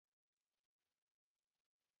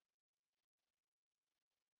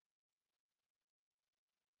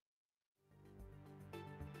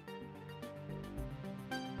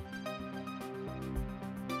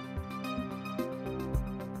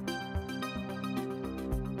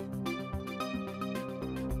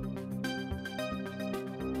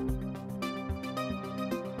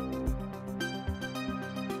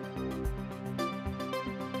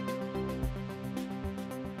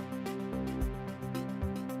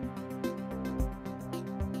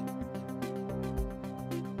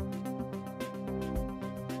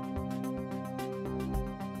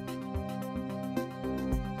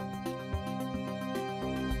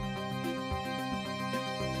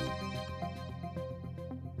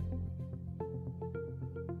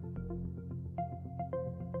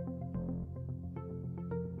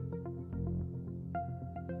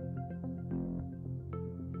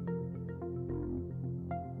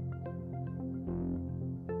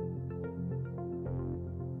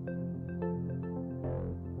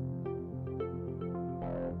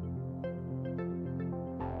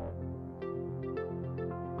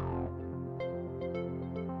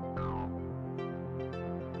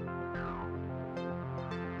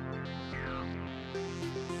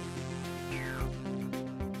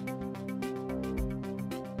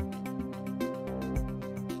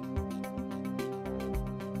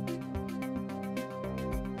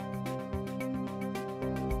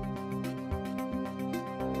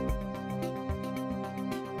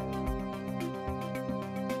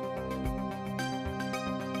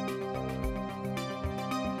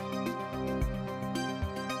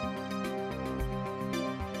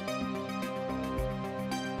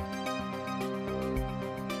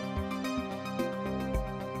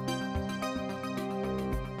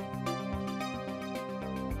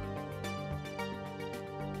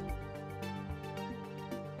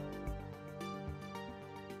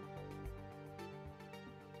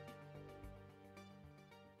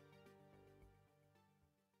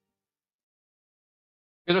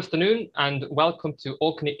Good afternoon and welcome to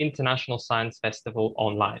Orkney International Science Festival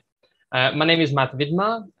online. My name is Matt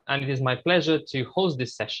Vidmar and it is my pleasure to host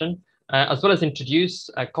this session, as well as introduce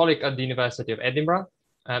a colleague at the University of Edinburgh,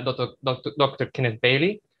 Dr. Kenneth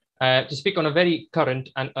Baillie, to speak on a very current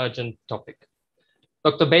and urgent topic.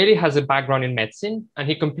 Dr. Baillie has a background in medicine and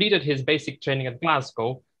he completed his basic training at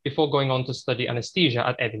Glasgow before going on to study anesthesia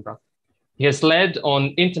at Edinburgh. He has led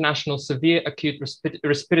on International Severe Acute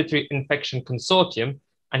Respiratory Infection Consortium,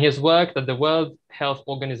 and he has worked at the World Health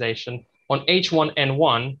Organization on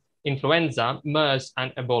H1N1, influenza, MERS,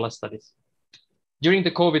 and Ebola studies. During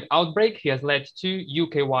the COVID outbreak, he has led 2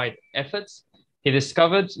 UK-wide efforts. He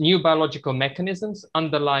discovered new biological mechanisms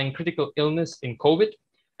underlying critical illness in COVID,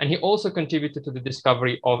 and he also contributed to the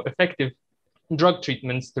discovery of effective drug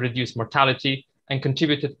treatments to reduce mortality and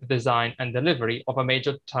contributed to the design and delivery of a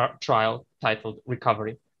major trial titled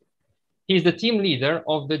Recovery. He is the team leader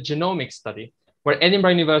of the GenOMICC study, where Edinburgh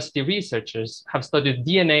University researchers have studied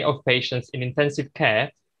DNA of patients in intensive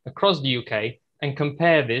care across the UK and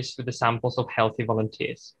compare this with the samples of healthy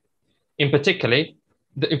volunteers. In particular,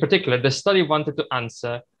 the study wanted to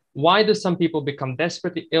answer, why do some people become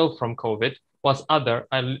desperately ill from COVID whilst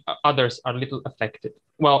others are little affected?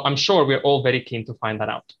 Well, I'm sure we're all very keen to find that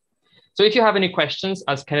out. So if you have any questions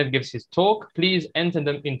as Kenneth gives his talk, please enter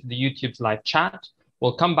them into the YouTube's live chat.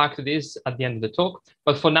 We'll come back to this at the end of the talk.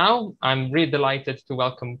 But for now, I'm really delighted to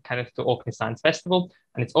welcome Kenneth to Orkney Science Festival.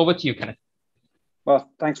 And it's over to you, Kenneth. Well,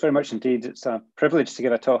 thanks very much indeed. It's a privilege to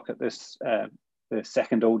give a talk at this, the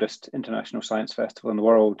second oldest international science festival in the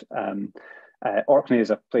world. Orkney is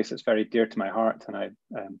a place that's very dear to my heart, and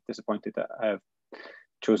I'm disappointed that I've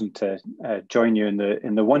chosen to join you in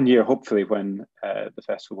the 1 year, hopefully, when the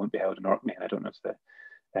festival won't be held in Orkney, and I don't have the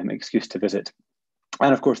excuse to visit.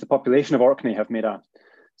 And of course, the population of Orkney have made a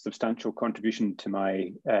substantial contribution to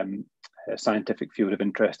my scientific field of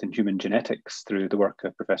interest in human genetics through the work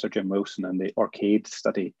of Professor Jim Wilson and the ORCADE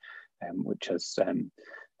study, which has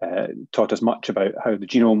taught us much about how the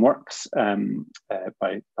genome works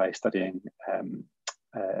by studying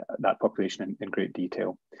that population in great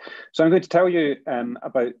detail. So I'm going to tell you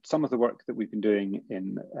about some of the work that we've been doing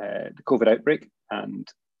in the COVID outbreak and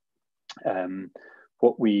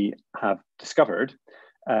what we have discovered.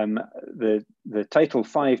 The title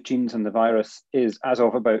 5 Genes in the Virus is, as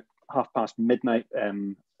of about midnight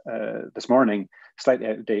this morning, slightly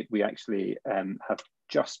out of date. We actually have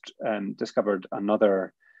just discovered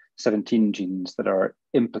another 17 genes that are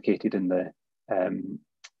implicated in the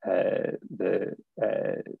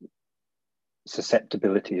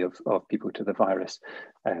susceptibility of people to the virus,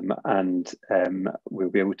 and we'll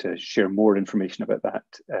be able to share more information about that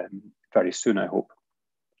very soon, I hope.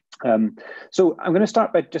 So I'm going to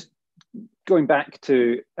start by just going back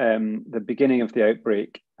to the beginning of the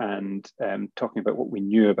outbreak and talking about what we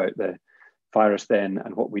knew about the virus then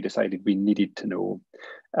and what we decided we needed to know.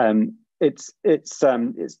 It's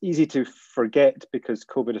easy to forget because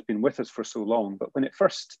COVID has been with us for so long, but when it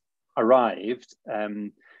first arrived,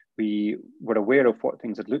 we were aware of what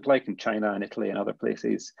things had looked like in China and Italy and other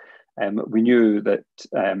places. We knew that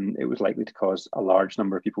it was likely to cause a large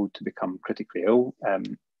number of people to become critically ill.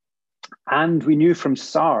 And we knew from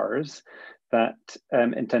SARS that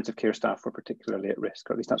intensive care staff were particularly at risk,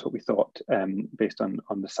 or at least that's what we thought, based on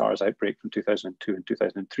the SARS outbreak from 2002 and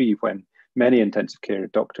 2003, when many intensive care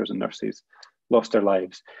doctors and nurses lost their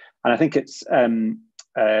lives. And I think it's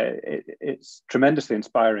tremendously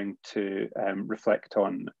inspiring to reflect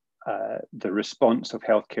on the response of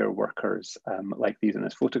healthcare workers like these in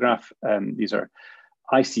this photograph. These are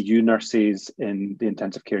ICU nurses in the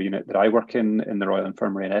intensive care unit that I work in the Royal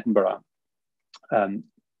Infirmary in Edinburgh,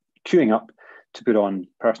 queuing up to put on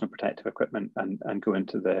personal protective equipment and go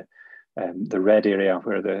into the red area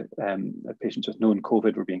where the patients with known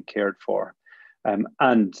COVID were being cared for. And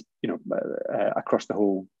across the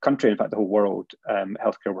whole country, in fact the whole world,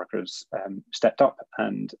 healthcare workers stepped up,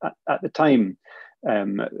 and at the time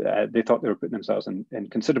they thought they were putting themselves in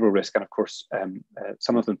considerable risk, and of course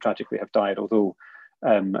some of them tragically have died, although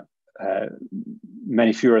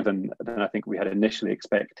many fewer than I think we had initially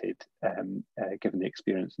expected, given the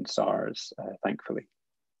experience in SARS, thankfully.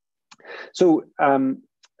 So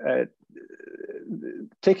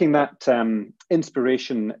taking that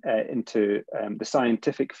inspiration into the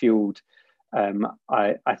scientific field,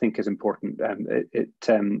 I think is important.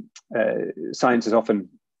 Science is often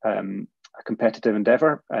a competitive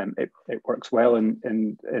endeavor. It works well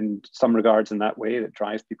in some regards in that way. It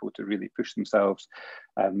drives people to really push themselves.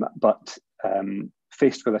 But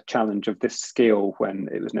faced with a challenge of this scale, when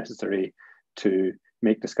it was necessary to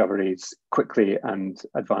make discoveries quickly and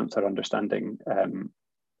advance our understanding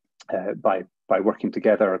by by working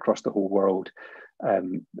together across the whole world,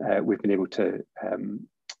 we've been able to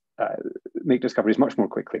make discoveries much more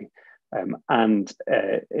quickly. And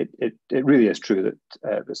it really is true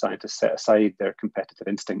that the scientists set aside their competitive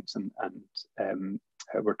instincts and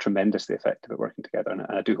were tremendously effective at working together. And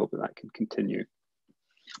I do hope that can continue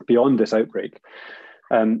beyond this outbreak.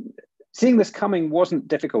 Seeing this coming wasn't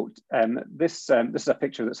difficult. This is a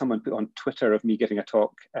picture that someone put on Twitter of me giving a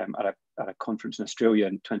talk at a conference in Australia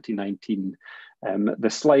in 2019. The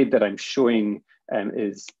slide that I'm showing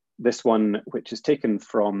is this one, which is taken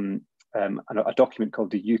from a document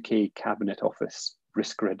called the UK Cabinet Office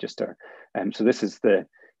Risk Register. So this is the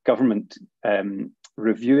government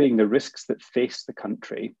reviewing the risks that face the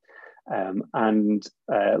country and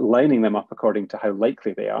lining them up according to how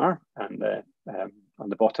likely they are. And on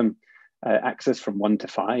the bottom axis from 1 to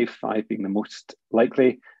 5, 5 being the most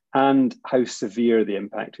likely, and how severe the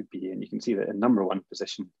impact would be. And you can see that in number 1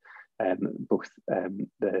 position, both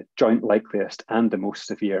the joint likeliest and the most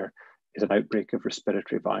severe is an outbreak of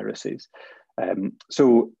respiratory viruses.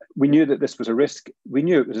 So we knew that this was a risk. We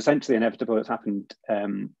knew it was essentially inevitable. It's happened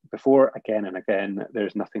before, again and again.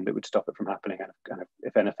 There's nothing that would stop it from happening. And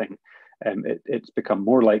if anything, it's become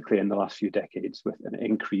more likely in the last few decades with an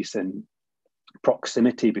increase in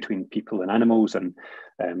proximity between people and animals and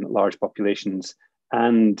large populations,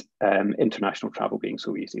 and international travel being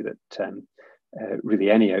so easy that really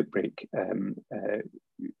any outbreak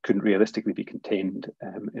couldn't realistically be contained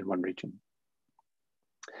in one region.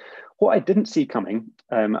 What I didn't see coming,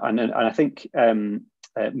 and I think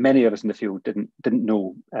many of us in the field didn't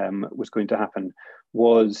know was going to happen,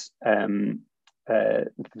 was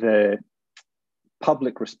the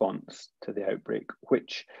public response to the outbreak,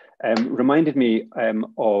 which reminded me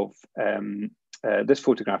of this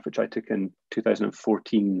photograph, which I took in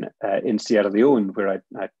 2014 in Sierra Leone, where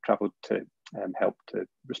I travelled to help to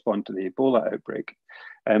respond to the Ebola outbreak.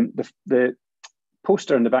 The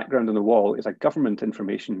poster in the background on the wall is a government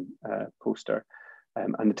information poster,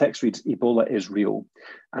 and the text reads, "Ebola is real."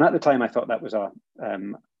 And at the time, I thought that was a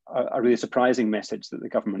really surprising message that the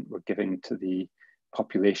government were giving to the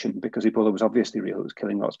population, because Ebola was obviously real. It was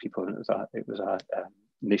killing lots of people, and it was a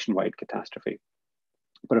nationwide catastrophe.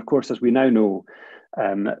 But of course, as we now know,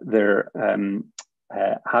 there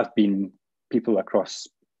have been people across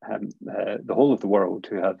the whole of the world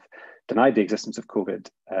who have denied the existence of COVID,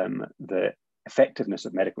 the effectiveness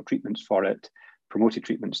of medical treatments for it, promoted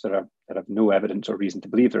treatments that have no evidence or reason to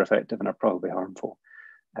believe they're effective and are probably harmful,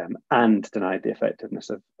 and denied the effectiveness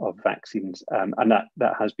of vaccines. And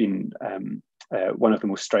that has been one of the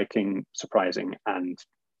most striking, surprising, and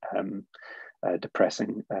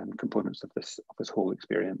depressing components of this whole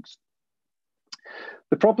experience.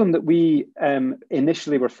 The problem that we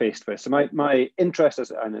initially were faced with, so my interest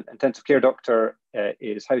as an intensive care doctor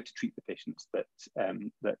is how to treat the patients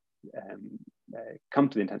that come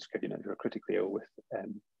to the intensive care unit who are critically ill with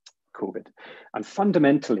COVID. And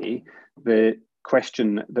fundamentally, the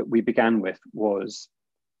question that we began with was,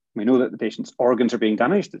 we know that the patient's organs are being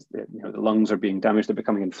damaged. The lungs are being damaged. They're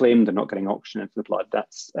becoming inflamed. They're not getting oxygen into the blood.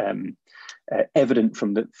 That's evident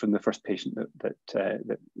from the first patient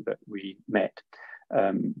that we met.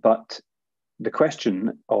 But the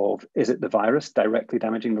question of, is it the virus directly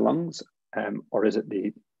damaging the lungs, or is it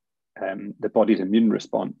the body's immune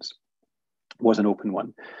response, was an open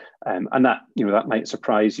one, and that might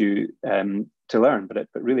surprise you to learn. But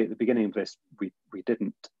really, at the beginning of this, we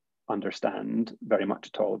didn't understand very much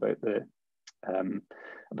at all about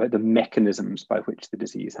the mechanisms by which the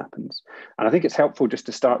disease happens. And I think it's helpful just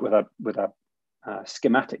to start with a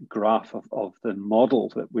schematic graph of the model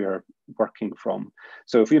that we're working from.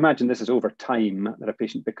 So if we imagine this is over time that a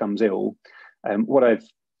patient becomes ill, what I've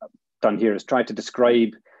done here is try to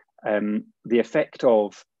describe the effect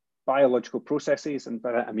of biological processes, and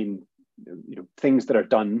by that I mean things that are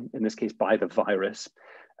done, in this case by the virus,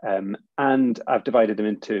 and I've divided them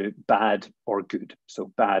into bad or good.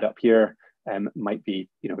 So bad up here might be,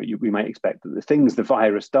 we might expect that the things the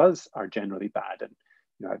virus does are generally bad. And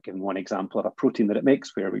I've given one example of a protein that it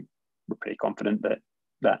makes where we're pretty confident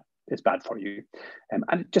that is bad for you.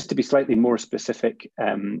 And just to be slightly more specific,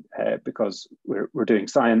 because we're doing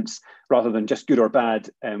science, rather than just good or bad,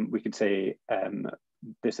 we could say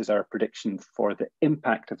this is our prediction for the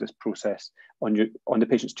impact of this process on the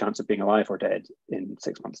patient's chance of being alive or dead in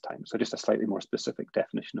 6 months' time. So just a slightly more specific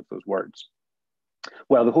definition of those words.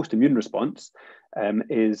 Well, the host immune response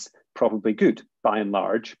is probably good by and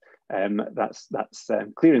large. That's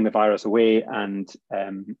clearing the virus away, and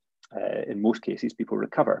in most cases people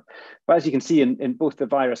recover. But as you can see in both the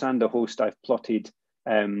virus and the host, I've plotted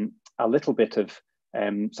a little bit of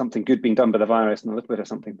something good being done by the virus and a little bit of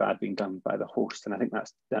something bad being done by the host. And I think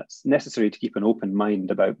that's necessary to keep an open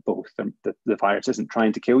mind about both. The virus isn't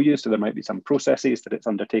trying to kill you, so there might be some processes that it's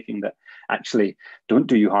undertaking that actually don't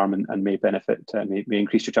do you harm and may benefit, may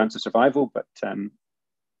increase your chance of survival, but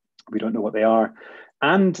we don't know what they are.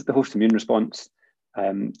 And the host immune response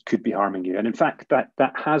could be harming you. And in fact,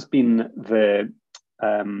 that has been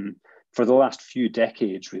for the last few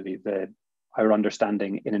decades, really, our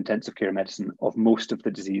understanding in intensive care medicine of most of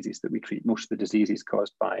the diseases that we treat, most of the diseases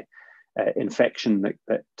caused by infection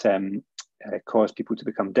that cause people to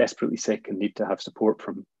become desperately sick and need to have support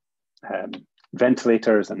from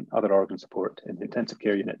ventilators and other organ support in the intensive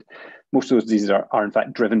care unit. Most of those diseases are in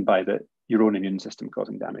fact driven by your own immune system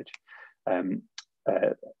causing damage.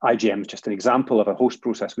 IgM is just an example of a host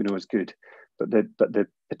process we know is good, but the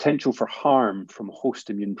potential for harm from host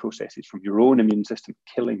immune processes, from your own immune system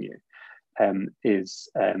killing you, is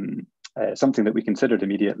something that we considered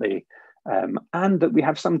immediately, and that we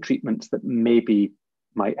have some treatments that maybe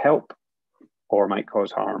might help or might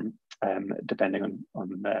cause harm, depending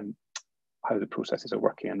on how the processes are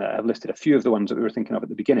working. And I've listed a few of the ones that we were thinking of at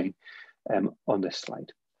the beginning on this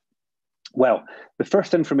slide. Well, the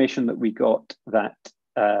first information that we got that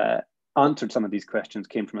answered some of these questions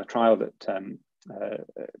came from a trial that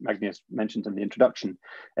Magnus mentioned in the introduction.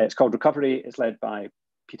 It's called Recovery. It's led by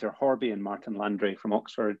Peter Horby and Martin Landry from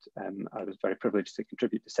Oxford. I was very privileged to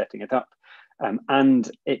contribute to setting it up. And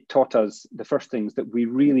it taught us the first things that we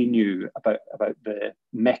really knew about the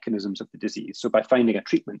mechanisms of the disease. So by finding a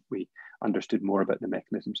treatment, we understood more about the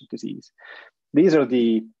mechanisms of disease. These are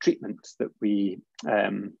the treatments that we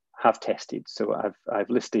have tested. So I've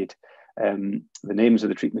listed the names of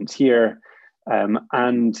the treatments here.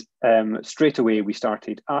 And straight away, we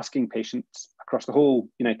started asking patients across the whole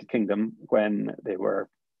United Kingdom when they were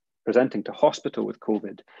presenting to hospital with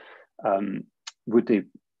COVID, would they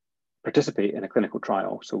participate in a clinical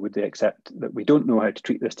trial? So would they accept that we don't know how to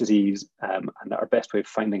treat this disease, and that our best way of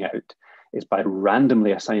finding out is by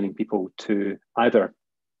randomly assigning people to either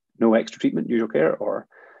no extra treatment, usual care, or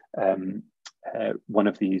one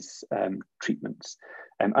of these treatments.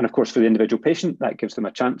 And of course, for the individual patient, that gives them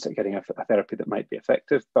a chance at getting a therapy that might be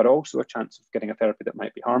effective, but also a chance of getting a therapy that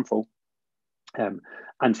might be harmful.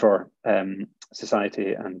 And for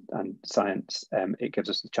society and science, it gives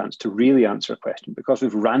us the chance to really answer a question. Because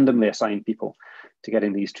we've randomly assigned people to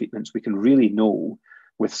getting these treatments, we can really know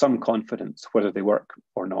with some confidence whether they work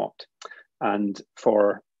or not. And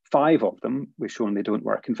for 5 of them, we've shown they don't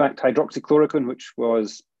work. In fact, hydroxychloroquine, which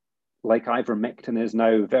was, like ivermectin is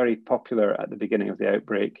now, very popular at the beginning of the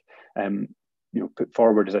outbreak, put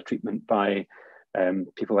forward as a treatment by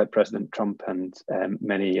people like President Trump and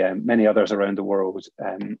many others around the world,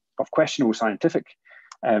 of questionable scientific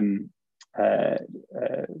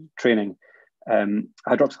training.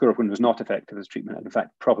 Hydroxychloroquine was not effective as treatment, and in fact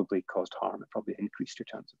probably caused harm. It probably increased your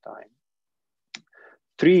chance of dying.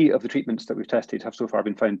 3 of the treatments that we've tested have so far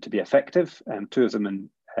been found to be effective. 2 of them in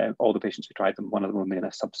all the patients who tried them, 1 of them only in a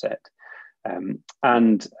subset.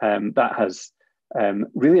 That has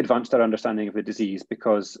really advanced our understanding of the disease,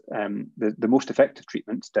 because the most effective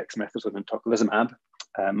treatments, dexamethasone and tocilizumab,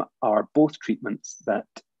 are both treatments that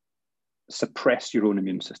suppress your own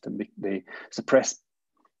immune system. They suppress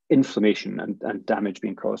inflammation and damage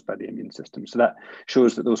being caused by the immune system. So that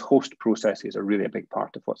shows that those host processes are really a big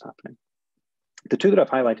part of what's happening. The 2 that I've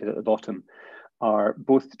highlighted at the bottom are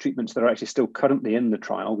both treatments that are actually still currently in the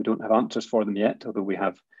trial. We don't have answers for them yet, although we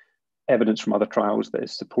have evidence from other trials that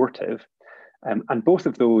is supportive. And both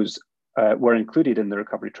of those were included in the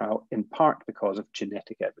recovery trial in part because of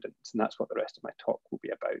genetic evidence, and that's what the rest of my talk will be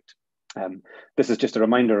about. This is just a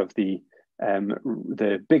reminder of the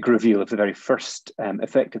big reveal of the very first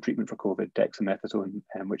effective treatment for COVID, dexamethasone,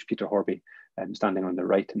 which Peter Horby, standing on the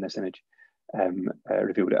right in this image,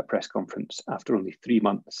 revealed at a press conference after only 3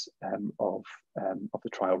 months of the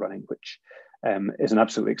trial running, which is an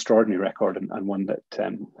absolutely extraordinary record, and one that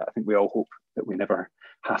I think we all hope that we never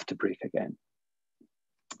have to break again.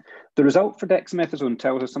 The result for dexamethasone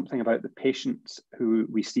tells us something about the patients who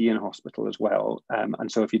we see in hospital as well.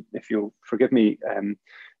 And so if you'll forgive me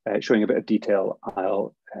showing a bit of detail,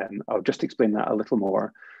 I'll just explain that a little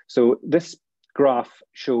more. So this graph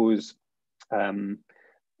shows the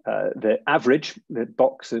average. The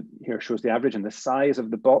box here shows the average, and the size of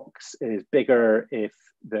the box is bigger if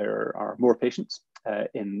there are more patients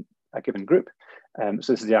in a given group.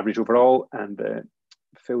 So this is the average overall, and the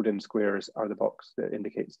filled in squares are the box that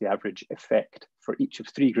indicates the average effect for each of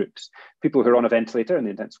 3 groups. People who are on a ventilator in the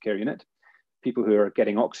intensive care unit, people who are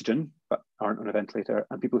getting oxygen but aren't on a ventilator,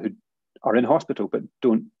 and people who are in hospital but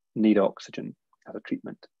don't need oxygen as a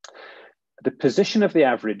treatment. the position of the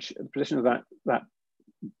average, the position of that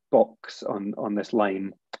box on this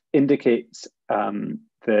line indicates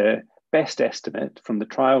the best estimate from the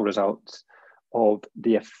trial results of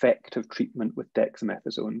the effect of treatment with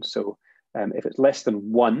dexamethasone. So if it's less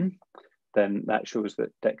than 1, then that shows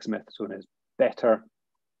that dexamethasone is better.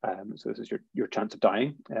 So this is your chance of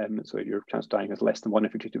dying. So your chance of dying is less than 1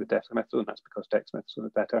 if you're treated with dexamethasone. That's because dexamethasone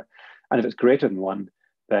is better. And if it's greater than 1,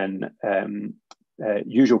 then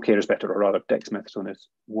usual care is better, or rather dexamethasone is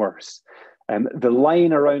worse. The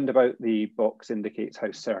line around about the box indicates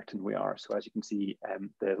how certain we are. So as you can see,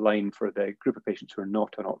 the line for the group of patients who are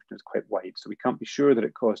not on oxygen is quite wide. So we can't be sure that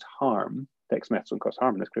it caused harm. Dexamethasone caused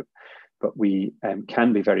harm in this group, but we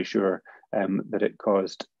can be very sure that it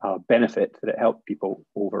caused a benefit, that it helped people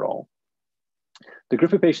overall. The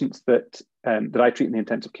group of patients that I treat in the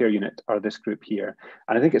intensive care unit are this group here.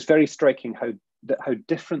 And I think it's very striking how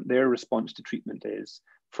different their response to treatment is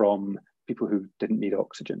from people who didn't need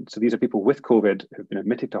oxygen. So these are people with COVID who've been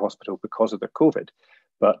admitted to hospital because of their COVID,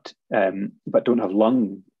 but don't have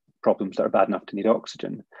lung problems that are bad enough to need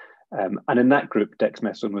oxygen. And in that group,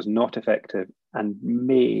 dexamethasone was not effective and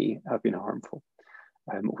may have been harmful.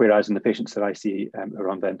 Whereas in the patients that I see who are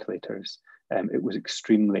on ventilators, it was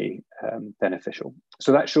extremely beneficial.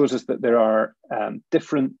 So that shows us that there are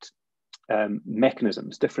different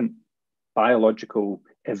mechanisms, different biological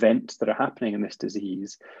events that are happening in this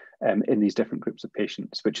disease in these different groups of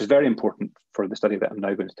patients, which is very important for the study that I'm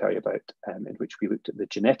now going to tell you about, in which we looked at the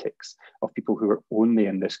genetics of people who are only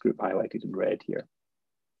in this group highlighted in red here.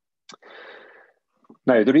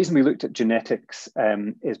 Now, the reason we looked at genetics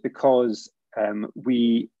is because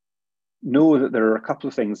we know that there are a couple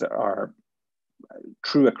of things that are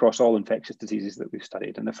true across all infectious diseases that we've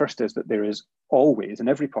studied. And the first is that there is always, in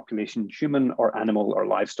every population, human or animal or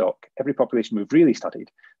livestock, every population we've really studied,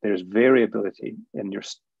 there's variability in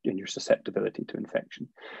your susceptibility to infection.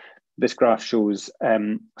 This graph shows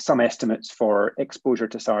some estimates for exposure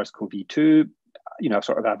to SARS-CoV-2,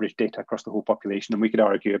 sort of average data across the whole population, and we could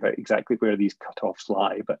argue about exactly where these cutoffs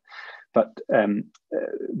lie. But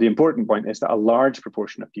the important point is that a large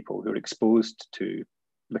proportion of people who are exposed to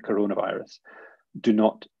the coronavirus do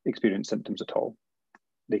not experience symptoms at all.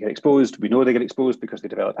 They get exposed. We know they get exposed because they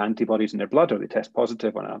develop antibodies in their blood or they test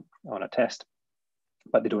positive on a test,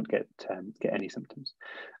 but they don't get any symptoms.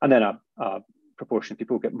 And then a proportion of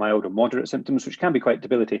people get mild or moderate symptoms, which can be quite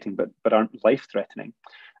debilitating, but aren't life-threatening.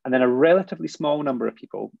 And then a relatively small number of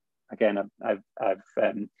people, again, I've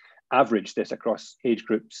averaged this across age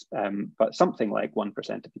groups, but something like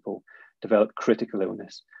 1% of people develop critical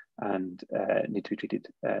illness and need to be treated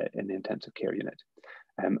in the intensive care unit.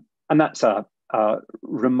 And that's a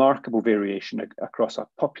remarkable variation across a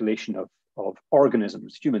population of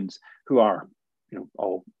organisms, humans, who are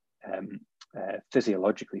all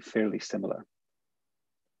physiologically fairly similar.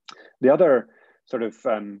 The other sort of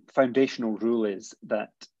foundational rule is that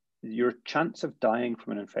your chance of dying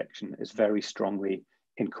from an infection is very strongly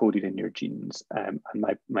encoded in your genes. And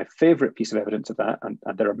my favorite piece of evidence of that, and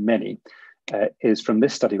there are many, is from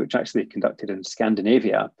this study, which actually conducted in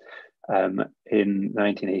Scandinavia in the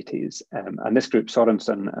 1980s. And this group,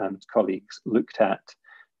 Sorensen and colleagues, looked at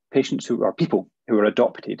people who were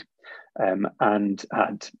adopted and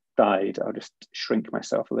had died. I'll just shrink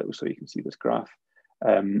myself a little so you can see this graph.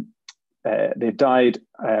 They died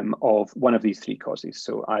of one of these three causes,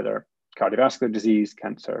 so either cardiovascular disease,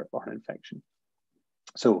 cancer, or an infection.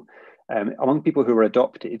 So among people who were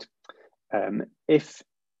adopted, if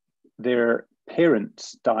their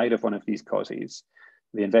parents died of one of these causes,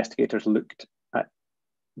 the investigators looked at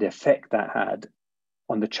the effect that had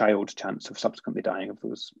on the child's chance of subsequently dying of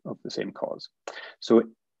the same cause. So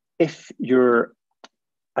if your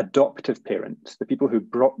adoptive parents, the people who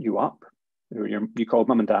brought you up, who you called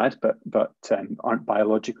mum and dad, but aren't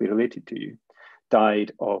biologically related to you,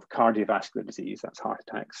 died of cardiovascular disease, that's heart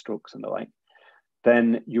attacks, strokes, and the like,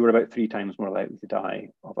 then you were about 3 times more likely to die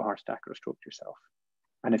of a heart attack or a stroke yourself.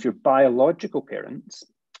 And if your biological parents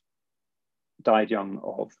died young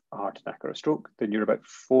of a heart attack or a stroke, then you're about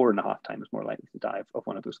 4.5 times more likely to die of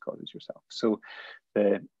one of those causes yourself. So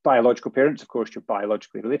the biological parents, of course, you're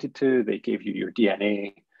biologically related to, they gave you your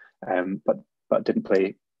DNA, but didn't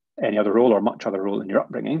play any other role or much other role in your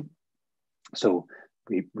upbringing. So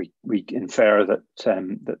we infer that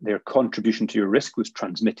that their contribution to your risk was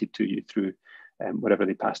transmitted to you through whatever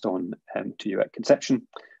they passed on to you at conception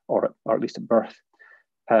or at least at birth.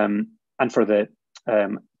 And for the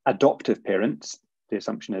adoptive parents, the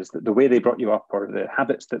assumption is that the way they brought you up or the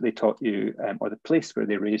habits that they taught you or the place where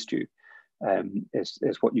they raised you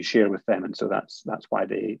is what you share with them. And so that's why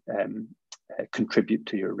they contribute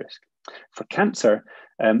to your risk. For cancer,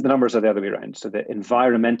 the numbers are the other way around. So the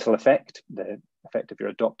environmental effect, the effect of your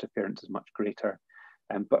adoptive parents, is much greater.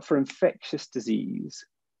 But for infectious disease,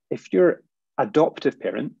 if your adoptive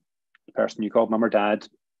parent, the person you called mum or dad,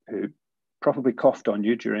 who probably coughed on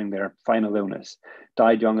you during their final illness,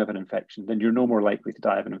 died young of an infection, then you're no more likely to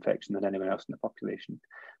die of an infection than anyone else in the population.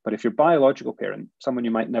 But if your biological parent, someone you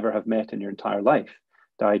might never have met in your entire life,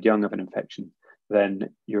 died young of an infection, then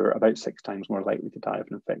you're about 6 times more likely to die of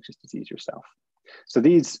an infectious disease yourself. So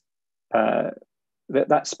these,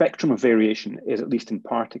 that spectrum of variation is at least in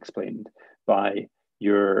part explained by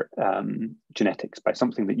your genetics, by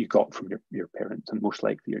something that you got from your parents, and most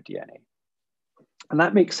likely your DNA. And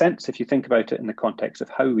that makes sense if you think about it in the context of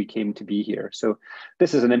how we came to be here. So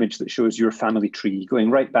this is an image that shows your family tree going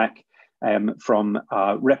right back from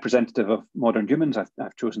a representative of modern humans.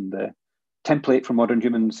 I've chosen the template for modern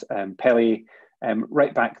humans, Baillie,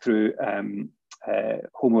 right back through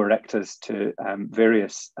Homo erectus to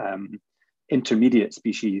various intermediate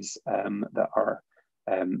species that are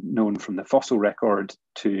known from the fossil record,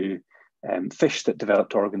 to fish that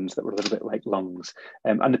developed organs that were a little bit like lungs.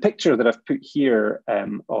 And the picture that I've put here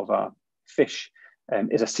of a fish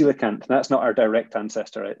is a coelacanth. And that's not our direct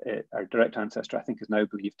ancestor. Our direct ancestor, I think, is now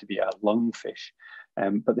believed to be a lungfish.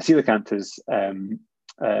 But the coelacanth is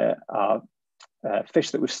a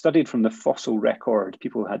fish that was studied from the fossil record.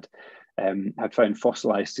 People had found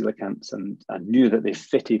fossilized coelacanths and knew that they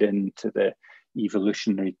fitted into the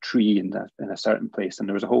evolutionary tree in a certain place. And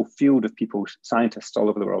there was a whole field of people, scientists all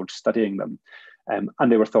over the world, studying them. And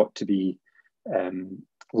they were thought to be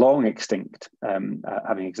long extinct,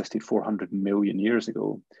 having existed 400 million years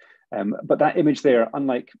ago. But that image there,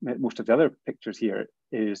 unlike most of the other pictures here,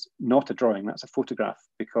 is not a drawing, that's a photograph,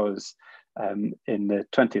 because in the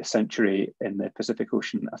 20th century in the Pacific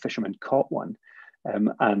Ocean, a fisherman caught one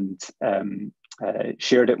and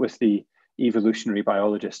shared it with the evolutionary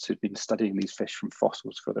biologists who'd been studying these fish from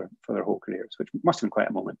fossils for their whole careers, which must have been quite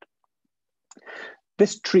a moment.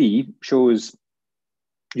 This tree shows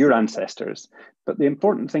your ancestors, but the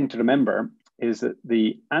important thing to remember is that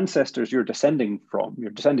the ancestors you're descended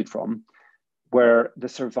from, were the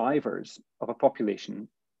survivors of a population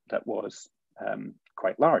that was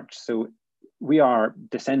quite large. So we are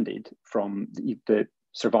descended from the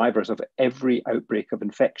survivors of every outbreak of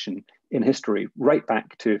infection in history, right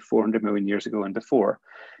back to 400 million years ago and before.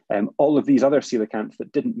 All of these other coelacanths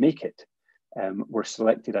that didn't make it were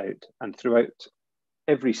selected out, and throughout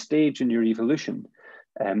every stage in your evolution,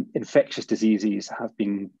 infectious diseases have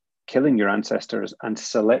been killing your ancestors and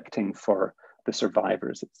selecting for the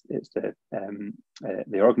survivors. It's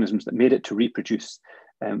the organisms that made it to reproduce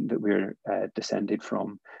that we're descended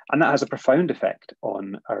from. And that has a profound effect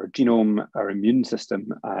on our genome, our immune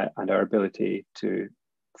system, and our ability to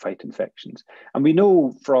fight infections. And we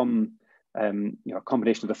know from a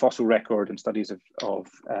combination of the fossil record and studies of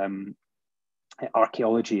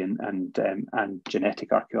archaeology and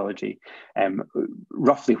genetic archaeology,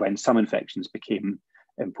 roughly when some infections became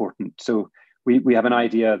important. So we have an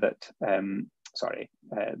idea that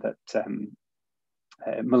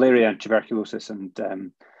malaria and tuberculosis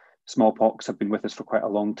and smallpox have been with us for quite a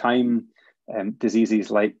long time.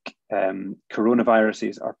 Diseases like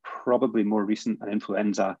coronaviruses are probably more recent, and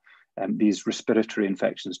influenza. These respiratory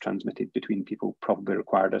infections transmitted between people probably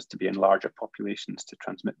required us to be in larger populations to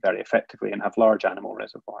transmit very effectively and have large animal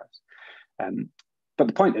reservoirs. But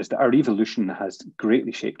the point is that our evolution has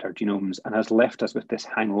greatly shaped our genomes and has left us with this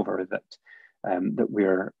hangover that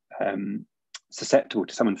we're susceptible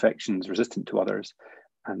to some infections, resistant to others,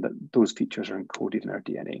 and that those features are encoded in our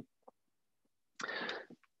DNA.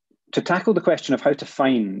 To tackle the question of how to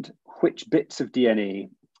find which bits of DNA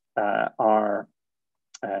are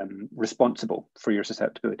responsible for your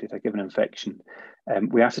susceptibility to a given infection,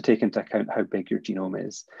 we have to take into account how big your genome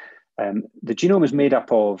is. The genome is made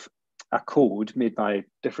up of a code made by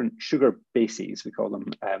different sugar bases, we call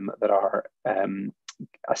them, that are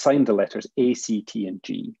assigned the letters A, C, T, and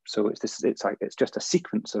G. So it's just a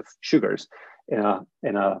sequence of sugars in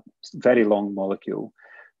a very long molecule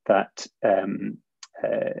that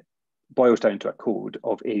boils down to a code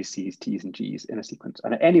of A's, C's, T's, and G's in a sequence.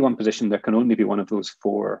 And at any one position, there can only be one of those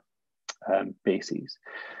 4 bases.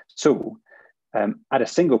 So at a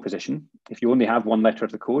single position, if you only have one letter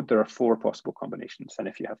of the code, there are 4 possible combinations. And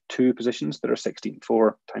if you have 2 positions, there are 16,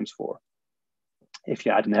 4 times 4. If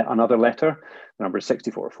you add another letter, the number is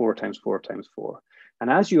 64, 4 times 4 times 4. And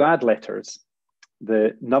as you add letters,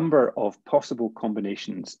 the number of possible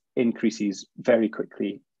combinations increases very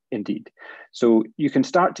quickly indeed. So you can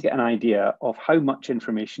start to get an idea of how much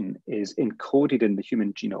information is encoded in the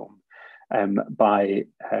human genome by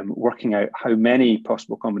working out how many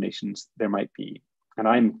possible combinations there might be. And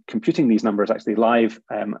I'm computing these numbers actually live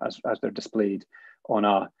as they're displayed on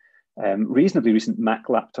a reasonably recent Mac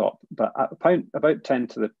laptop, but at about 10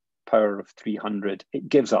 to the power of 300, it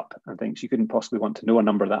gives up and thinks you couldn't possibly want to know a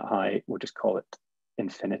number that high, we'll just call it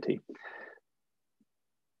infinity.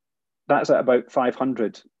 That's at about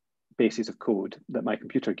 500 bases of code that my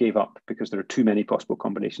computer gave up because there are too many possible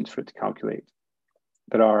combinations for it to calculate.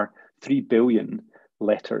 There are 3 billion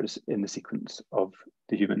letters in the sequence of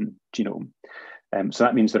the human genome. So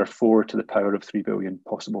that means there are 4 to the power of 3 billion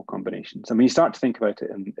possible combinations. And when you start to think about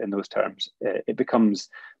it in those terms, it becomes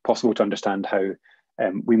possible to understand how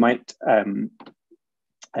we might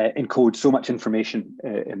encode so much information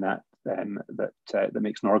in that that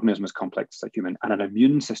makes an organism as complex as a human and an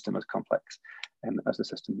immune system as complex as the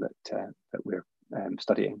system that we're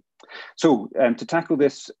studying. So to tackle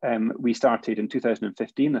this, we started in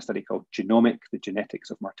 2015 a study called GenOMICC, the Genetics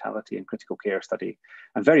of Mortality in Critical Care study.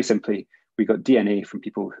 And very simply, we got DNA from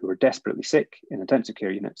people who were desperately sick in intensive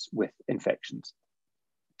care units with infections.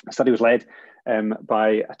 The study was led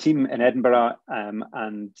by a team in Edinburgh, and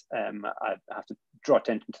I have to draw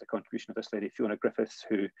attention to the contribution of this lady, Fiona Griffiths,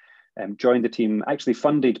 who joined the team, actually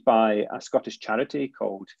funded by a Scottish charity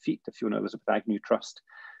called FEAT, the Fiona Elizabeth Agnew Trust.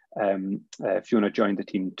 Fiona joined the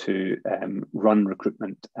team to run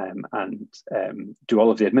recruitment and do all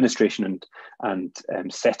of the administration and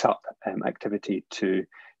set up activity to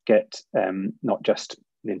get not just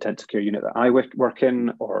the intensive care unit that I work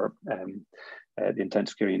in, or the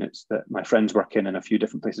intensive care units that my friends work in a few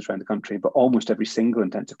different places around the country, but almost every single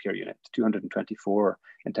intensive care unit, 224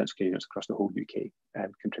 intensive care units across the whole UK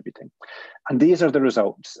contributing. And these are the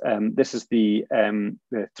results. This is the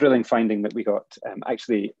thrilling finding that we got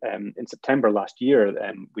actually in September last year.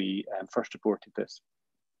 We first reported this.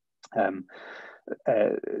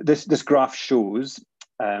 This graph shows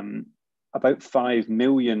about 5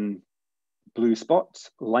 million blue spots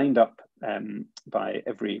lined up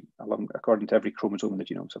according to every chromosome in the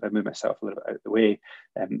genome. So if I move myself a little bit out of the way,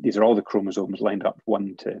 these are all the chromosomes lined up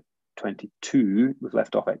 1 to 22. We've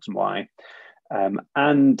left off X and Y.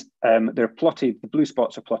 And they're plotted, the blue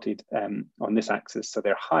spots are plotted on this axis. So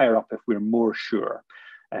they're higher up if we're more sure.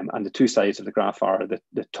 And the two sides of the graph are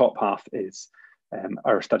the top half is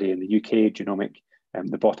our study in the UK, GenOMICC.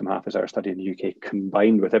 The bottom half is our study in the UK,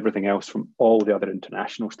 combined with everything else from all the other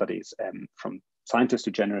international studies from scientists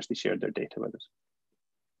who generously shared their data with us.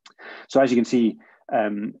 So as you can see,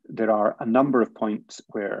 there are a number of points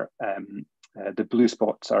where the blue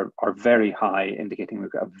spots are very high, indicating we've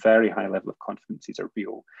got a very high level of confidence these are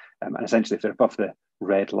real. And essentially, if they're above the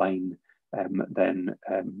red line, then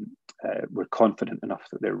we're confident enough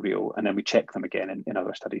that they're real, and then we check them again in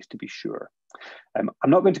other studies to be sure. I'm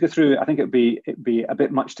not going to go through, I think it'd be a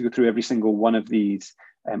bit much to go through every single one of these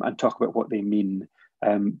and talk about what they mean.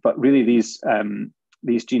 But really these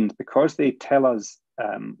genes, because they tell us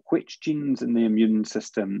which genes in the immune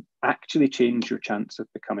system actually change your chance of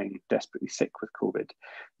becoming desperately sick with COVID,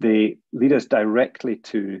 they lead us directly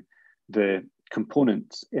to the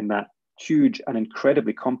components in that huge and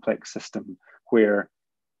incredibly complex system where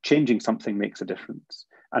changing something makes a difference.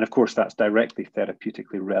 And of course, that's directly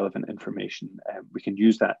therapeutically relevant information. We can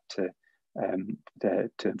use that to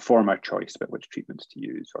inform our choice about which treatments to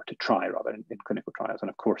use, or to try rather, in clinical trials. And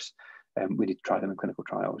of course, we need to try them in clinical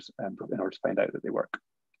trials in order to find out that they work.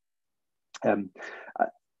 I'm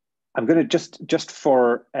going to just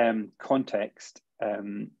for context,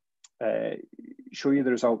 show you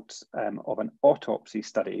the results of an autopsy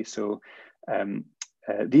study. So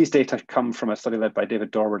these data come from a study led by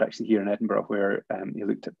David Dorward, actually here in Edinburgh, where he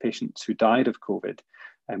looked at patients who died of COVID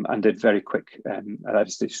and did very quick,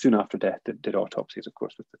 I'd say soon after death, did autopsies, of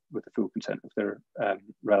course, with the full consent of their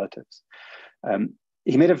relatives.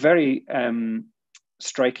 He made a very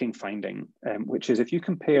striking finding, which is if you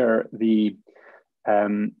compare the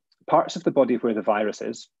parts of the body where the virus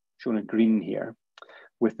is, shown in green here,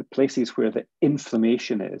 with the places where the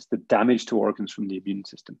inflammation is, the damage to organs from the immune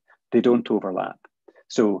system, they don't overlap.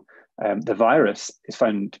 So the virus is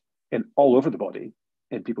found all over the body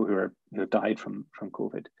in people who have died from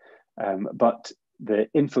COVID. But the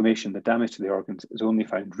inflammation, the damage to the organs is only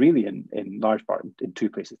found really in large part in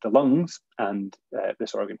two places, the lungs, and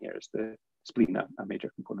this organ here is the spleen, a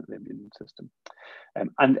major component of the immune system.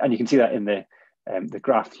 And you can see that in the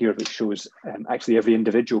graph here, which shows actually every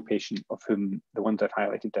individual patient, of whom the ones I've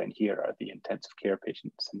highlighted down here are the intensive care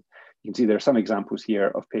patients. And you can see there are some examples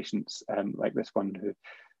here of patients like this one, who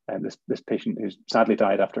this patient who sadly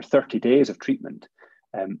died after 30 days of treatment,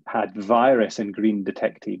 had virus in green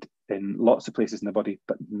detected in lots of places in the body,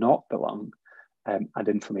 but not the lung, and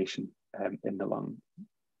inflammation in the lung.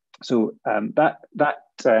 So that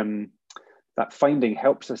finding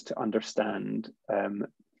helps us to understand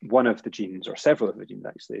one of the genes, or several of the genes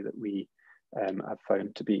actually, that we have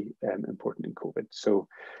found to be important in COVID. So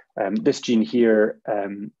this gene here,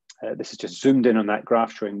 this is just zoomed in on that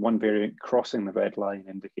graph showing one variant crossing the red line,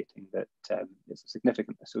 indicating that it's a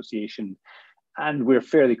significant association. And we're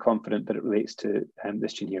fairly confident that it relates to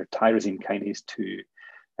this gene here, tyrosine kinase 2.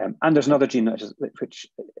 And there's another gene which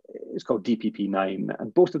is called DPP9.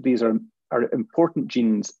 And both of these are important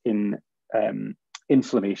genes in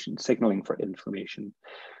inflammation, signaling for inflammation.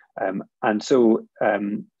 And so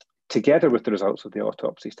together with the results of the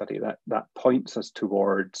autopsy study, that points us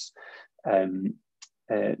towards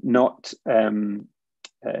not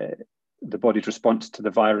the body's response to the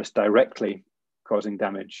virus directly causing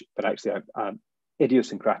damage, but actually an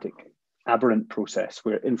idiosyncratic aberrant process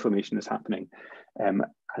where inflammation is happening and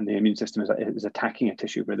the immune system is attacking a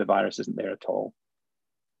tissue where the virus isn't there at all.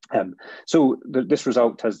 So this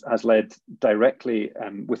result has led directly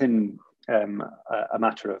within a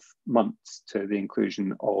matter of months to the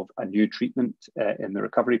inclusion of a new treatment in the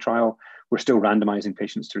recovery trial. We're still randomizing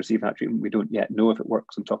patients to receive that treatment. We don't yet know if it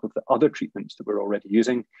works on top of the other treatments that we're already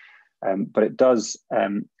using, but it does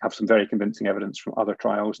have some very convincing evidence from other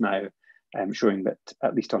trials now showing that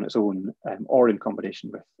at least on its own or in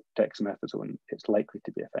combination with dexamethasone, it's likely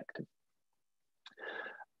to be effective.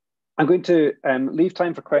 I'm going to leave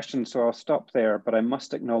time for questions, so I'll stop there, but I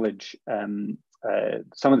must acknowledge some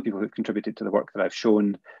of the people who've contributed to the work that I've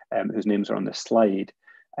shown, whose names are on this slide,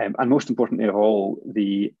 and most importantly of all,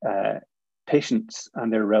 the patients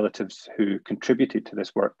and their relatives who contributed to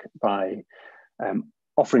this work by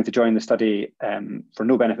offering to join the study for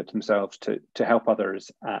no benefit to themselves to help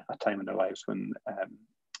others at a time in their lives when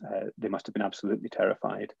they must have been absolutely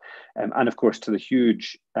terrified. And of course, to the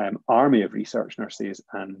huge army of research nurses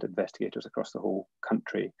and investigators across the whole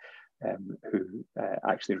country who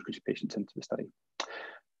actually recruited patients into the study.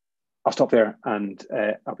 I'll stop there and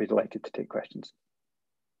I'll be delighted to take questions.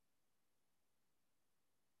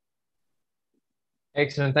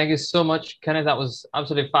 Excellent. Thank you so much, Kenneth. That was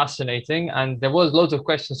absolutely fascinating. And there was loads of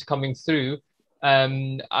questions coming through.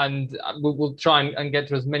 And we'll try and get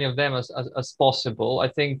to as many of them as possible. I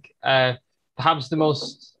think perhaps the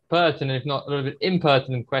most pertinent, if not a little bit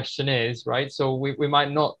impertinent question is, right? So we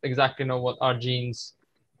might not exactly know what our genes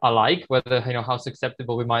are like, whether, how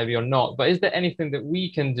susceptible we might be or not. But is there anything that we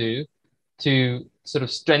can do to sort of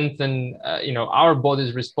strengthen, our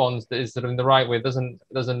body's response that is sort of in the right way, doesn't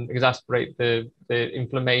exacerbate the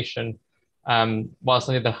inflammation, whilst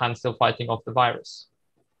on the other hand still fighting off the virus?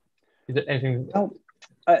 Is there anything? Well,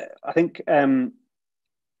 I think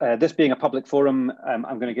this being a public forum, I'm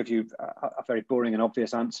going to give you a very boring and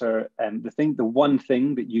obvious answer. The one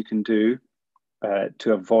thing that you can do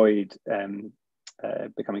to avoid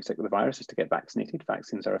becoming sick with the virus is to get vaccinated.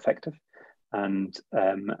 Vaccines are effective, and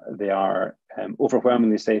they are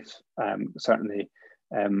overwhelmingly safe, certainly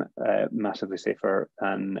massively safer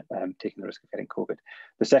than taking the risk of getting COVID.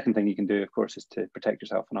 The second thing you can do, of course, is to protect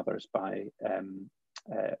yourself and others by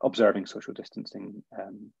observing social distancing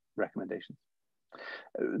recommendations.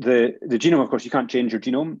 The genome, of course, you can't change your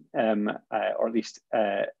genome, or at least,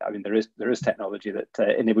 I mean, there is technology that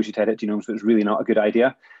enables you to edit genomes, but it's really not a good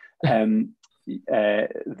idea. The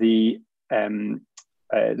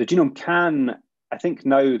genome can, I think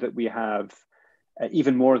now that we have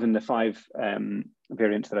even more than the 5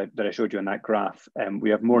 variants that I showed you on that graph, we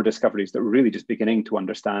have more discoveries that we're really just beginning to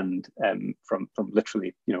understand from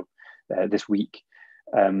literally, this week.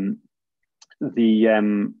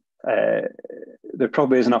 There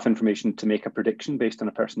probably is enough information to make a prediction based on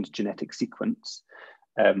a person's genetic sequence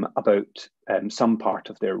about some part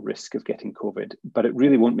of their risk of getting COVID, but it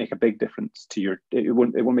really won't make a big difference to your. It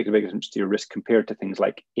won't make a big difference to your risk compared to things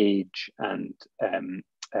like age and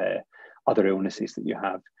other illnesses that you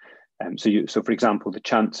have. So for example, the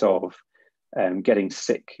chance of getting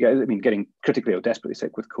sick, getting critically or desperately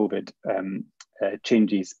sick with COVID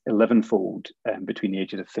changes 11-fold between the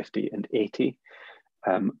ages of 50 and 80.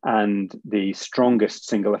 And the strongest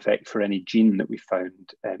single effect for any gene that we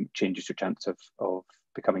found changes your chance of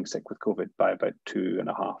becoming sick with COVID by about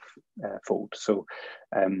 2.5-fold. So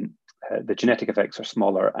the genetic effects are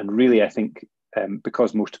smaller. And really, I think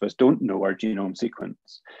because most of us don't know our genome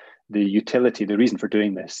sequence, the reason for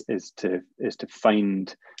doing this is to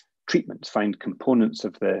find treatments, find components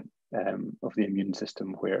of the immune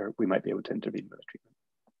system where we might be able to intervene with a treatment.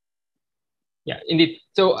 Yeah, indeed.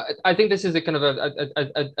 So I think this is a kind of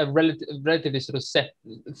a relatively sort of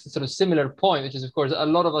similar point, which is, of course, a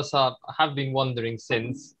lot of us have been wondering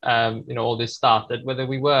since all this started, whether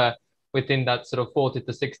we were within that sort of 40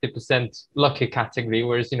 to 60% lucky category,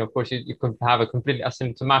 whereas, of course, you could have a completely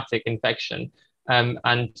asymptomatic infection, and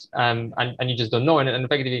you just don't know. And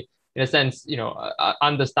effectively, in a sense,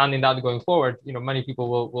 understanding that going forward, many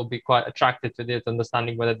people will be quite attracted to this,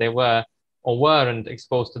 understanding whether they were or weren't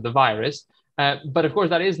exposed to the virus. But of course,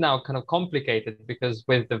 that is now kind of complicated because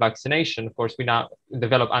with the vaccination, of course, we now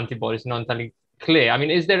develop antibodies, not entirely clear. I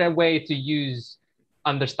mean, is there a way to use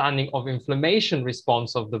understanding of inflammation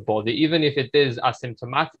response of the body, even if it is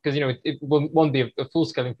asymptomatic? Because, it won't be a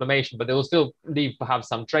full-scale inflammation, but they will still leave perhaps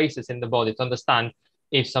some traces in the body to understand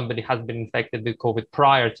if somebody has been infected with COVID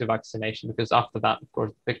prior to vaccination, because after that, of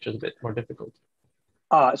course, the picture is a bit more difficult.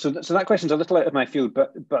 So that question is a little out of my field,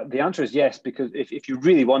 but the answer is yes, because if you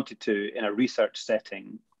really wanted to, in a research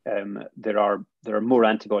setting, there are more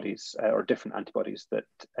antibodies or different antibodies that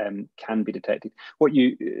can be detected.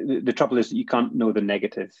 The trouble is that you can't know the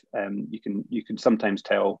negative. You can sometimes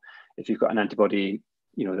tell if you've got an antibody,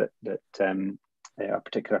 that a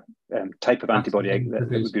particular type of antibody that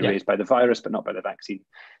would be raised by the virus, but not by the vaccine.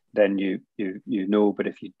 Then you know, but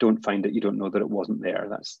if you don't find it, you don't know that it wasn't there.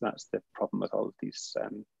 That's the problem with all of these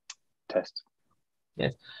tests.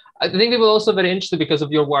 Yes, I think people are also very interested because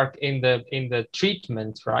of your work in the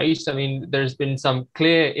treatment, right? I mean, there's been some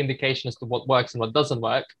clear indication as to what works and what doesn't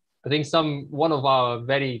work. I think one of our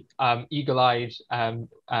very eagle-eyed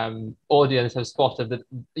audience have spotted that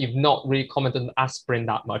you've not really commented on aspirin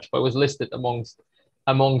that much, but it was listed amongst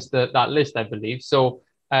that list, I believe. So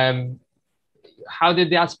how did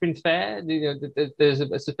the aspirin fare?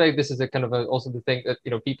 I suspect this is a kind of also the thing that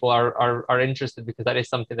people are interested, because that is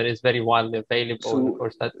something that is very widely available. So, and of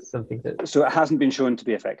course, that's something that. So it hasn't been shown to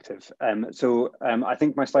be effective. I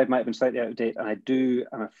think my slide might have been slightly out of date, and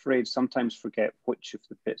I'm afraid, sometimes forget which of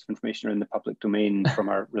the bits of information are in the public domain from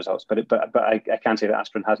our results. But I can say that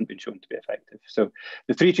aspirin hasn't been shown to be effective. So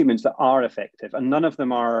the 3 treatments that are effective, and none of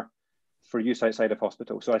them are for use outside of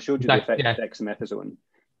hospital. So I showed you the effect of dexamethasone.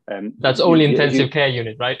 That's only intensive care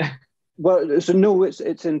unit, right? Well, so no, it's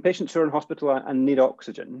in patients who are in hospital and need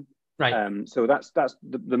oxygen. Right. So that's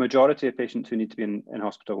the majority of patients who need to be in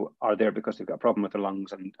hospital are there because they've got a problem with their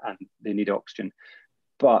lungs and they need oxygen.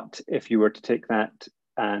 But if you were to take that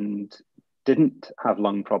and didn't have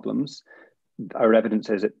lung problems, our evidence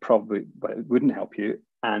is it wouldn't help you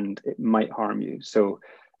and it might harm you. So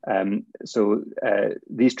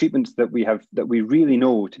these treatments that we really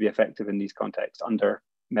know to be effective in these contexts under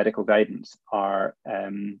medical guidance are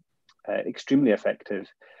extremely effective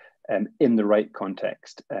in the right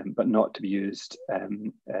context, but not to be used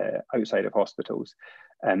outside of hospitals.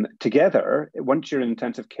 Together, once you're in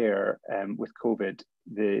intensive care with COVID,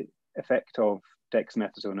 the effect of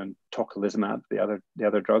dexamethasone and tocilizumab, the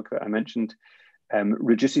other drug that I mentioned,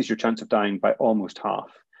 reduces your chance of dying by almost half,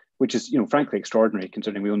 which is, frankly extraordinary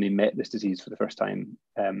considering we only met this disease for the first time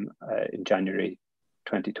in January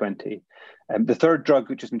 2020. The third drug,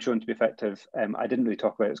 which has been shown to be effective, I didn't really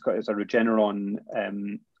talk about. It's a Regeneron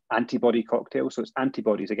antibody cocktail. So it's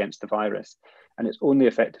antibodies against the virus, and it's only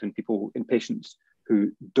effective in patients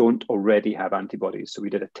who don't already have antibodies. So we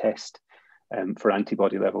did a test for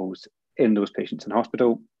antibody levels in those patients in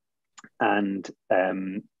hospital, and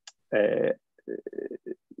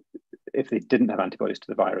if they didn't have antibodies to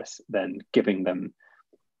the virus, then giving them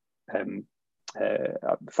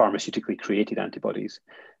pharmautically created antibodies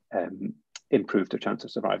improved their chance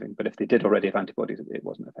of surviving. But if they did already have antibodies, it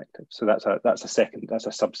wasn't effective. So that's a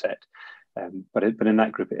subset. But in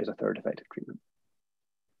that group, it is a third effective treatment.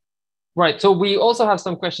 Right. So we also have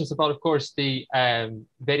some questions about, of course, the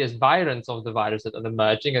various variants of the virus that are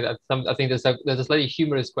emerging. And I think there's a slightly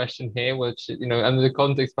humorous question here, which, under the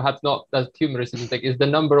context, perhaps not as humorous as you think, is the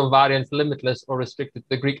number of variants limitless or restricted to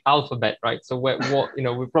the Greek alphabet, right? So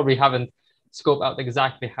we probably haven't scoped out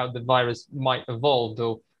exactly how the virus might evolve,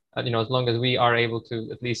 though, as long as we are able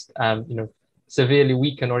to at least, severely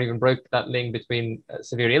weaken or even break that link between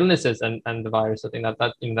severe illnesses and the virus, I think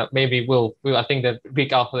that maybe I think the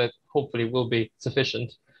Greek alphabet hopefully will be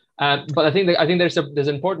sufficient. But I think there's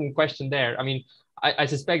an important question there. I mean, I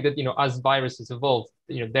suspect that as viruses evolve,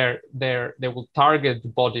 they will target the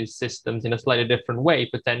body's systems in a slightly different way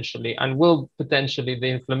potentially, and will potentially the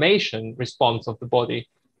inflammation response of the body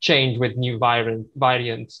change with new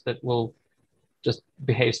variants that will just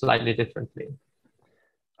behave slightly differently.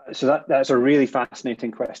 So that's a really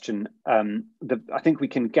fascinating question. I think we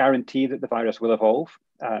can guarantee that the virus will evolve.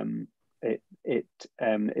 It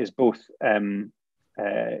is both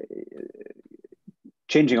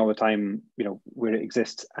changing all the time, where it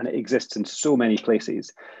exists, and it exists in so many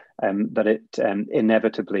places that it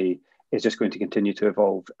inevitably is just going to continue to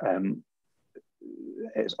evolve.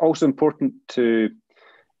 It's also important to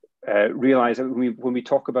realize that when we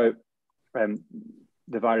talk about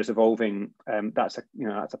the virus evolving, that's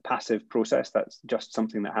a passive process. That's just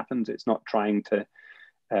something that happens. It's not trying to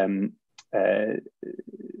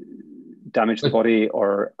damage the body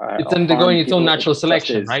or it's undergoing its own natural It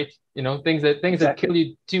selection, right? Things that Exactly. kill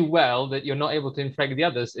you too well that you're not able to infect the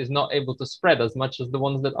others is not able to spread as much as the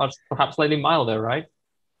ones that are perhaps slightly milder, right?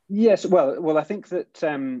 Yes. Well, I think that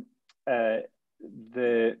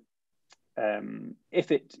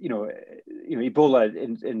if it Ebola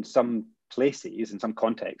in some places, in some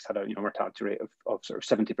contexts, had a mortality rate of sort of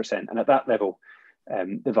 70%, and at that level,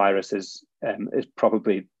 the virus is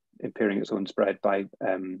probably impairing its own spread by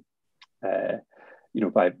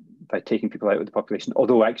taking people out of the population.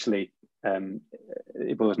 Although actually,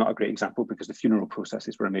 Ebola is not a great example because the funeral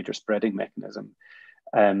processes were a major spreading mechanism.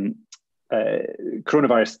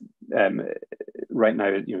 Coronavirus right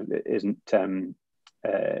now, isn't.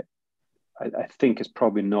 I think is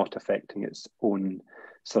probably not affecting its own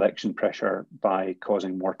selection pressure by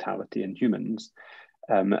causing mortality in humans,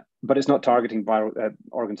 but it's not targeting viral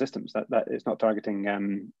organ systems. That it's not targeting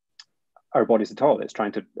our bodies at all. It's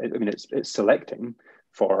trying to. It's selecting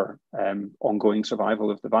for ongoing survival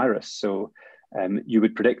of the virus. So you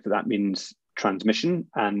would predict that means transmission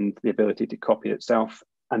and the ability to copy itself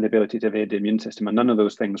and the ability to evade the immune system. And none of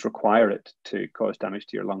those things require it to cause damage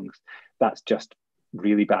to your lungs. That's just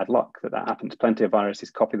really bad luck that happens. Plenty of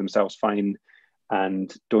viruses copy themselves fine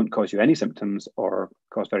and don't cause you any symptoms or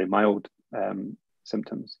cause very mild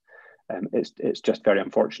symptoms. It's just very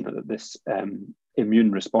unfortunate that this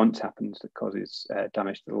immune response happens that causes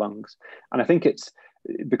damage to the lungs. And I think it's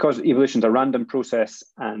because evolution is a random process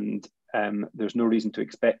and there's no reason to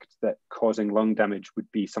expect that causing lung damage would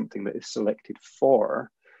be something that is selected for.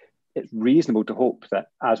 It's reasonable to hope that,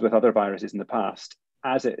 as with other viruses in the past,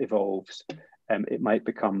 as it evolves, it might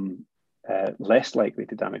become less likely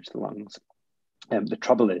to damage the lungs. The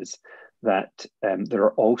trouble is that there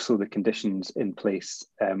are also the conditions in place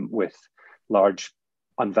with large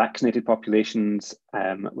unvaccinated populations,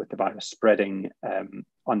 with the virus spreading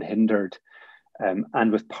unhindered,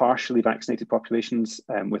 and with partially vaccinated populations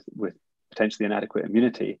with potentially inadequate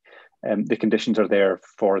immunity. The conditions are there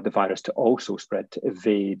for the virus to also spread, to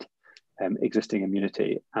evade existing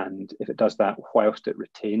immunity. And if it does that whilst it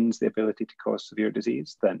retains the ability to cause severe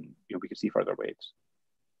disease, then we could see further waves.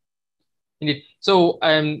 Indeed. So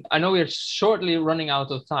I know we're shortly running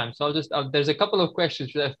out of time. So I'll just, there's a couple of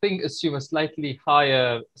questions that I think assume a slightly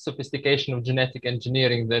higher sophistication of genetic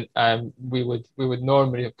engineering than we would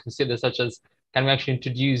normally consider, such as, can we actually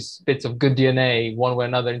introduce bits of good DNA one way or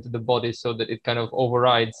another into the body so that it kind of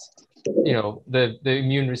overrides, the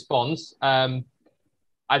immune response?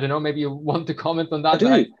 I don't know, maybe you want to comment on that? I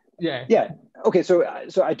do. Yeah. Okay, so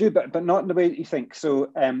I do, but not in the way that you think. So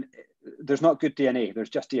there's not good DNA, there's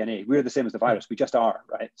just DNA. We're the same as the virus, we just are,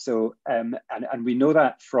 right? So, and we know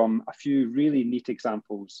that from a few really neat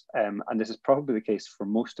examples, and this is probably the case for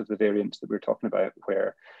most of the variants that we're talking about,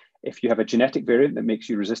 where if you have a genetic variant that makes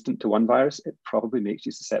you resistant to one virus, it probably makes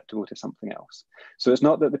you susceptible to something else. So it's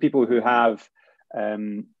not that the people who have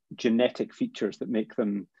genetic features that make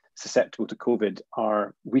them susceptible to COVID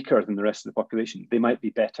are weaker than the rest of the population. They might be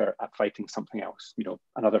better at fighting something else,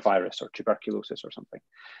 another virus or tuberculosis or something.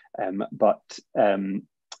 But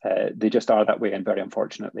they just are that way. And very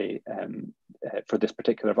unfortunately, for this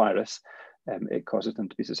particular virus, it causes them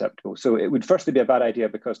to be susceptible. So it would firstly be a bad idea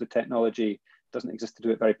because the technology doesn't exist to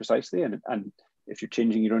do it very precisely. And if you're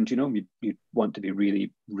changing your own genome, you'd want to be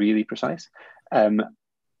really, really precise.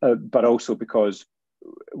 But also because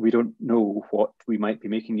we don't know what we might be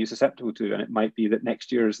making you susceptible to, and it might be that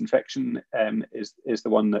next year's infection is the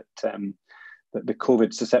one that the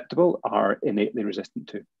COVID susceptible are innately resistant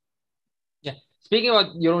to. Yeah. Speaking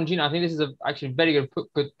about your own genome, I think this is actually a very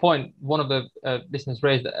good point. One of the listeners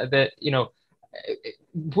raised that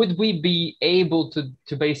would we be able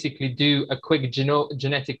to basically do a quick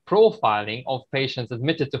genetic profiling of patients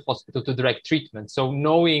admitted to hospital to direct treatment? So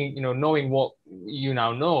knowing what you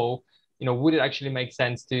now know, would it actually make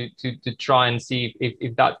sense to try and see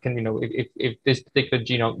if that can, if this particular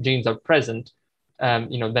genes are present,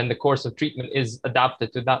 then the course of treatment is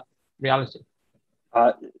adapted to that reality?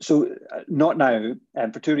 So not now,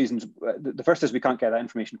 for two reasons. The first is we can't get that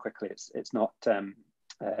information quickly. It's not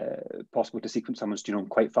possible to sequence someone's genome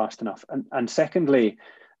quite fast enough. And secondly,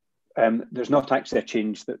 there's not actually a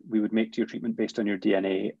change that we would make to your treatment based on your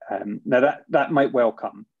DNA. Now that might well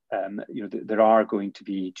come. There are going to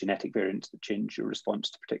be genetic variants that change your response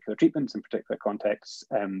to particular treatments in particular contexts,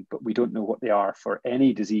 but we don't know what they are for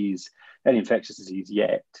any disease, any infectious disease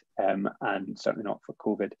yet, and certainly not for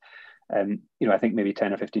COVID. I think maybe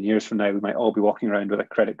 10 or 15 years from now, we might all be walking around with a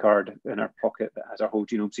credit card in our pocket that has our whole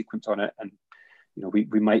genome sequence on it. And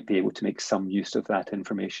we might be able to make some use of that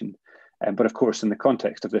information. But of course, in the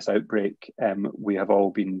context of this outbreak, we have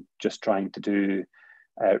all been just trying to do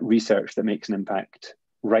research that makes an impact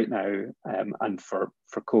right now. And for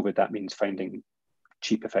COVID, that means finding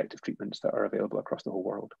cheap, effective treatments that are available across the whole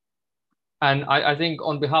world. And I think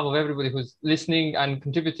on behalf of everybody who's listening and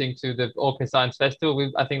contributing to the Orkney Science Festival,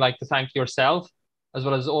 we like to thank yourself, as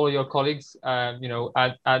well as all your colleagues,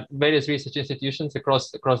 at various research institutions across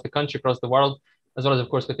the country, across the world, as well as, of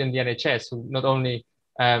course, within the NHS, who not only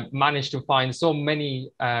managed to find so many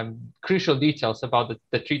crucial details about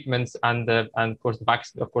the treatments and of course the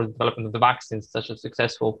development of the vaccines, such as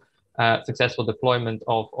successful deployment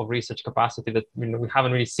of research capacity that we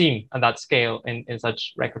haven't really seen at that scale in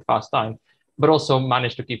such record fast time, but also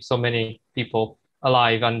managed to keep so many people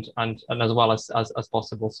alive and as well as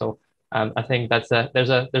possible. So I think there's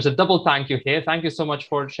a double thank you here. Thank you so much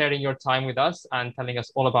for sharing your time with us and telling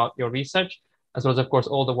us all about your research, as well as, of course,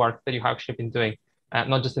 all the work that you have actually been doing,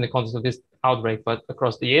 not just in the context of this outbreak, but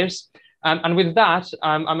across the years. And with that,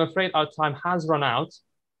 I'm afraid our time has run out,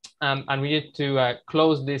 and we need to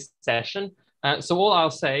close this session. So all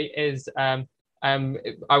I'll say is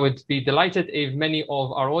I would be delighted if many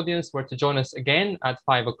of our audience were to join us again at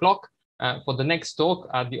 5 o'clock for the next talk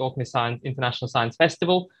at the Orkney International Science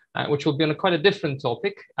Festival, which will be on quite a different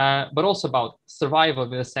topic, but also about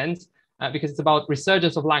survival in a sense, because it's about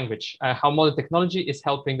resurgence of language, how modern technology is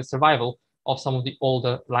helping the survival of some of the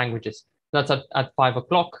older languages. That's at 5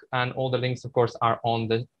 o'clock, and all the links, of course, are on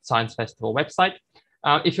the Science Festival website.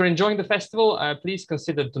 If you're enjoying the festival, please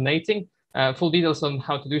consider donating. Full details on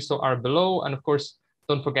how to do so are below. And of course,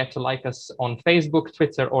 don't forget to like us on Facebook,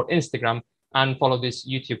 Twitter, or Instagram, and follow this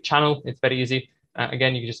YouTube channel. It's very easy.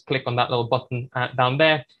 Again, you can just click on that little button down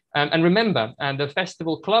there. And remember, the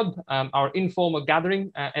Festival Club, our informal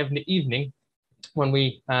gathering every evening, when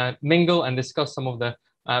we mingle and discuss some of the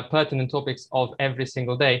pertinent topics of every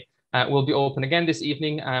single day, will be open again this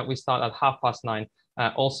evening. We start at 9:30.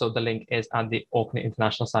 Also, the link is at the Orkney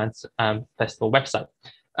International Science Festival website.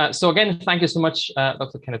 So again, thank you so much,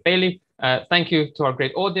 Dr. Kenneth Baillie. Thank you to our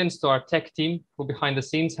great audience, to our tech team, who behind the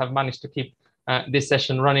scenes have managed to keep this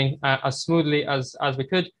session running as smoothly as we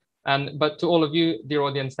could. But to all of you, dear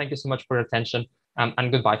audience, thank you so much for your attention,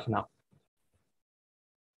 and goodbye for now.